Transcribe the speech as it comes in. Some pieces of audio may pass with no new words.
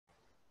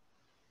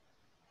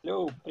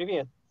Алло,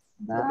 привет.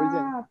 Добрый день.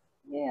 Да,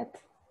 привет.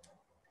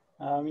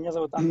 Меня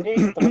зовут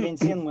Андрей, это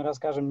Валентин. Мы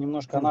расскажем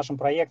немножко о нашем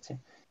проекте.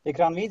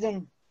 Экран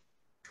виден?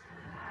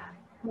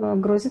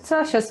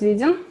 Грузится, сейчас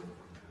виден.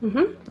 Угу.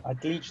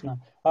 Отлично.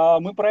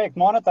 Мы проект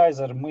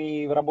Monetizr.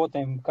 Мы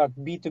работаем как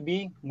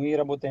B2B, мы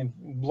работаем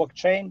в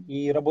блокчейн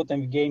и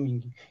работаем в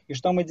гейминге. И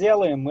что мы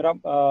делаем?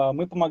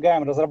 Мы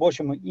помогаем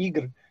разработчикам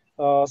игр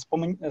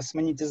с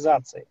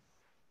монетизацией.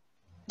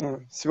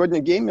 Сегодня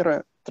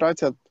геймеры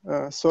тратят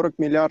 40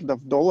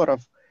 миллиардов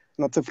долларов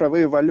на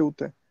цифровые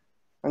валюты.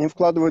 Они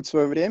вкладывают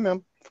свое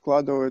время,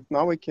 вкладывают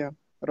навыки,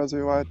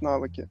 развивают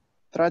навыки,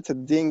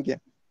 тратят деньги,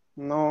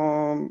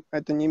 но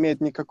это не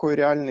имеет никакой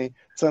реальной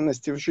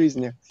ценности в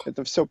жизни.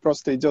 Это все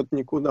просто идет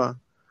никуда.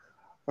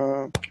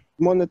 В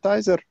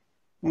Monetizr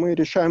мы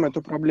решаем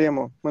эту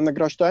проблему. Мы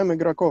награждаем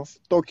игроков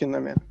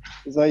токенами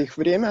за их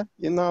время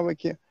и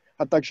навыки,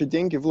 а также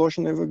деньги,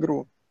 вложенные в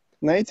игру.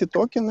 На эти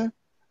токены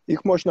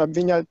их можно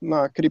обменять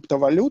на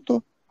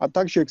криптовалюту, а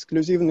также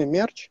эксклюзивный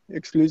мерч,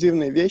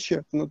 эксклюзивные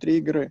вещи внутри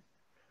игры.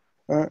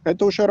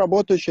 Это уже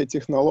работающая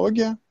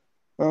технология,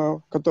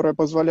 которая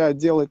позволяет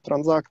делать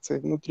транзакции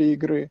внутри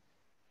игры.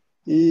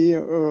 И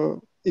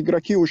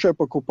игроки уже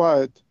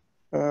покупают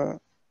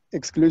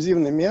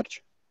эксклюзивный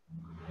мерч,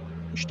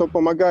 что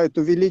помогает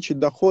увеличить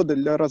доходы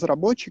для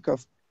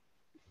разработчиков,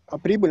 а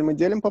прибыль мы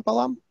делим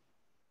пополам.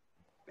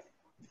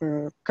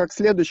 Как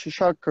следующий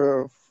шаг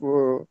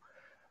в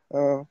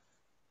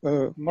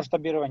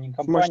Масштабирование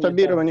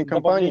компании,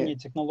 добавление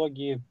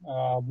технологии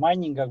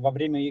майнинга во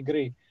время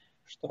игры,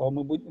 что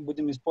мы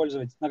будем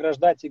использовать,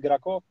 награждать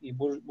игроков и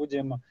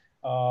будем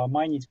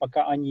майнить,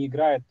 пока они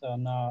играют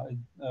на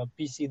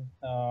PC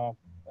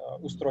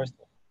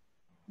устройствах.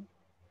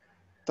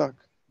 Так,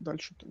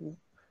 дальше.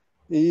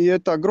 И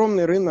это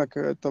огромный рынок,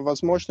 это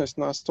возможность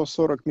на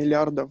 140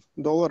 миллиардов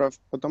долларов,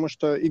 потому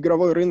что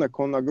игровой рынок,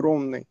 он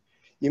огромный.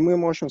 И мы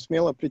можем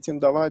смело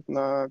претендовать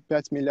на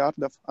 5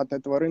 миллиардов от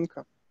этого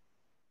рынка.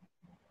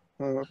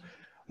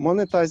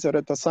 Monetizr —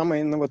 это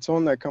самая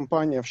инновационная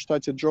компания в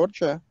штате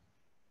Джорджия.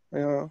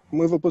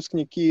 Мы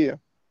выпускники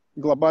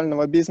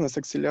глобального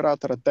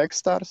бизнес-акселератора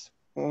Techstars.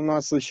 У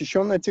нас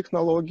защищенная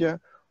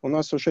технология. У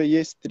нас уже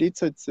есть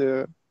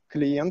 30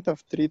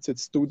 клиентов, 30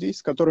 студий,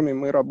 с которыми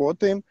мы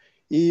работаем.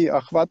 И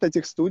охват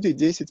этих студий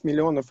 10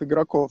 миллионов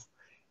игроков.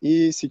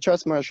 И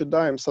сейчас мы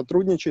ожидаем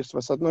сотрудничества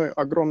с одной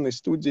огромной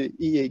студией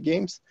EA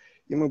Games,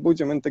 и мы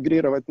будем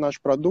интегрировать наш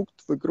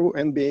продукт в игру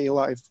NBA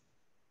Live.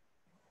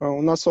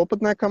 У нас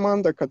опытная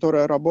команда,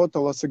 которая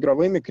работала с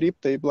игровыми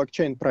крипто- и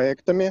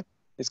блокчейн-проектами,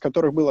 из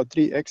которых было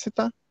 3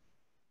 эксита,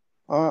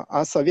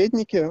 а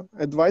советники,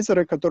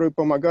 адвайзеры, которые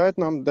помогают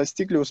нам,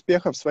 достигли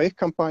успеха в своих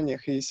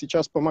компаниях и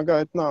сейчас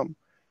помогают нам.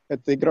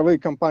 Это игровые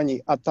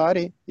компании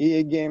Atari,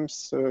 EA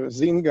Games,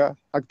 Zynga,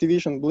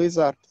 Activision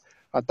Blizzard,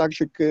 а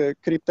также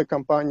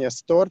криптокомпания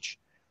Storch.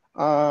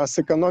 А с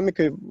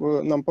экономикой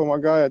нам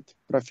помогает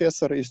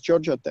профессор из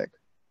Georgia Tech.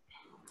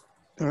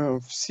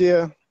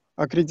 Все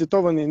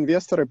аккредитованные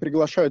инвесторы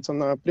приглашаются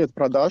на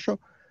предпродажу.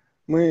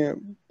 Мы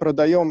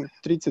продаем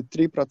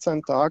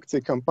 33%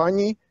 акций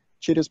компании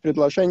через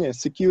предложение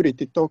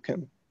Security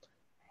Token.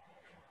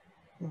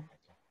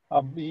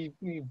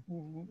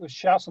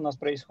 Сейчас у нас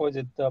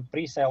происходит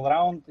pre-sale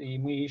раунд, и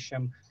мы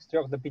ищем с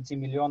 3 до 5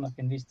 миллионов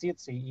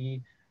инвестиций,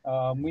 и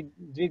мы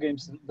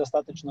двигаемся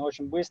достаточно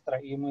очень быстро,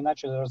 и мы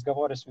начали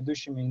разговоры с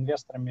ведущими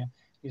инвесторами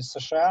из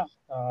США,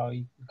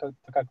 так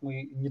как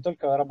мы не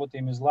только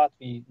работаем из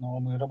Латвии, но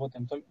мы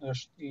работаем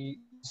и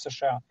из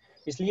США.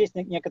 Если есть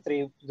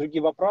некоторые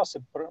другие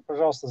вопросы,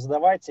 пожалуйста,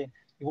 задавайте.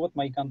 И вот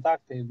мои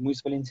контакты. Мы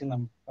с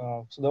Валентином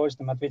с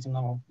удовольствием ответим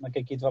на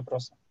какие-то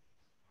вопросы.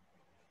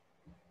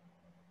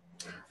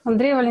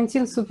 Андрей,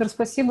 Валентин, супер,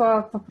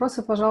 спасибо.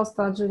 Вопросы,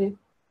 пожалуйста, от жюри.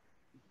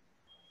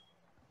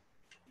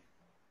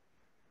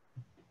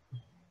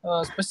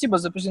 Спасибо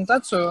за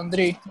презентацию,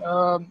 Андрей.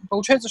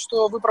 Получается,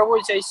 что вы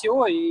проводите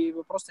ICO, и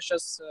вы просто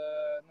сейчас,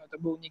 это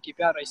был некий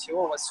пиар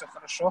ICO, у вас все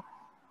хорошо,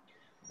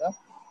 да?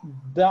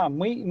 Да,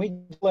 мы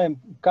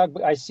делаем как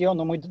бы ICO,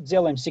 но мы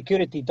делаем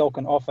security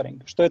token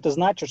offering. Что это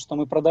значит? Что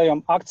мы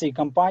продаем акции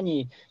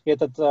компании, и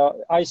этот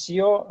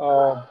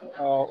ICO,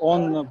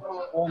 он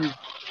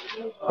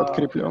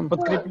подкреплен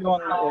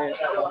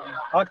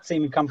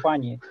акциями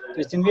компании. То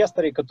есть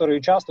инвесторы, которые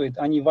участвуют,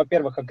 они,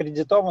 во-первых,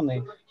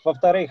 аккредитованы,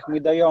 во-вторых, мы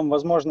даем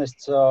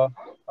возможность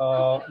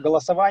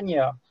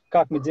голосования,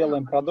 как мы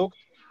делаем продукт,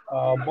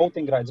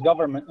 voting rights,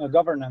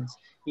 governance.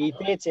 И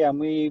третье,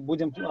 мы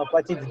будем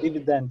платить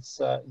дивиденды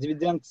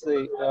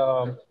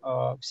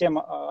всем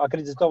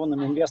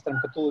аккредитованным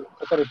инвесторам,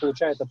 которые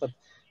получают этот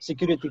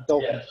security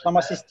token.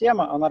 Сама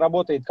система, она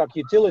работает как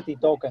utility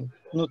token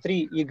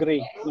внутри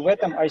игры. Но в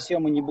этом ICO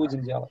мы не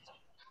будем делать.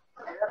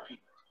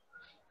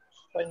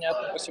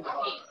 Понятно, спасибо.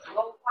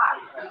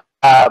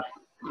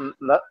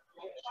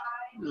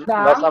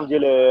 На самом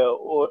деле,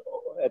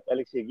 это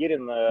Алексей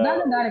Гирин.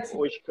 Алексей.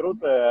 Очень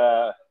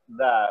круто.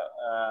 Да,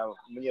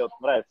 мне вот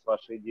нравится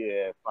ваша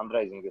идея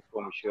фандрайзинга с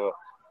помощью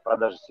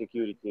продажи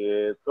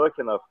security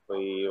токенов.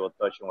 И вот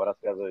то, о чем вы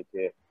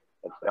рассказываете,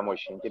 это прям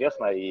очень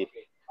интересно. И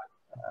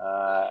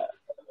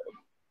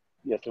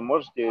если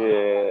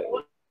можете,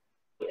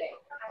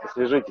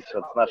 свяжитесь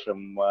вот с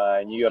нашим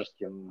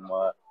нью-йоркским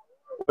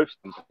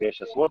офисом, я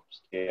сейчас в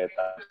отпуске,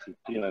 там, с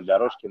Екатериной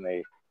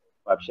Дорожкиной,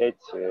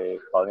 пообщайтесь,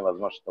 вполне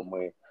возможно, что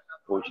мы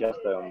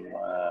поучаствуем,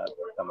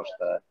 потому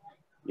что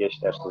я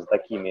считаю, что за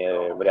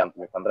такими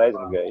вариантами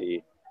фандрайзинга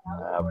и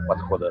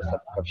подхода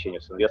к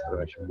общению с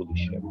инвесторами очень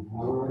будущее.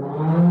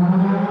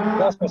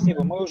 Да,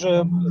 спасибо. Мы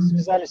уже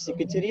связались с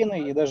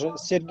Екатериной и даже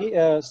с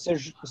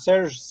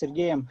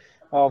Сергеем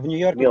в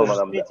Нью-Йорке даже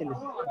встретились.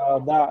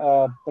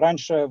 Да,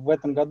 раньше в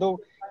этом году,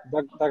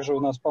 также у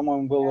нас,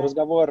 по-моему, был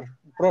разговор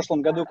в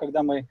прошлом году,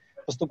 когда мы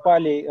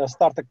поступали в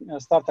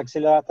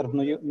старт-акселератор в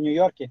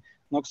Нью-Йорке,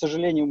 но, к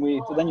сожалению,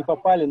 мы туда не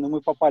попали, но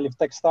мы попали в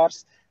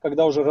Techstars,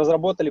 когда уже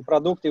разработали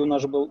продукт, и у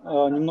нас же был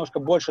немножко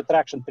больше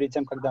тракшн перед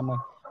тем, когда мы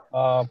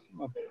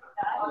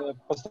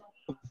поступили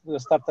в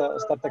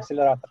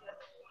старт-акселератор.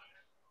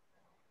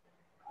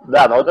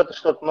 Да, но вот это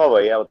что-то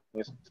новое. Я вот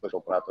не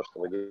слышал про то,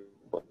 что вы делаете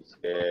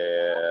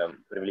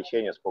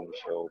привлечение с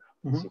помощью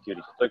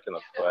security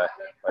токенов,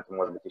 поэтому,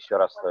 может быть, еще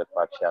раз стоит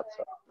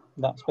пообщаться.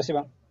 Да,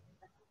 спасибо.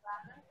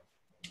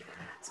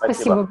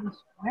 Спасибо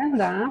большое,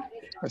 да.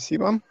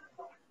 Спасибо.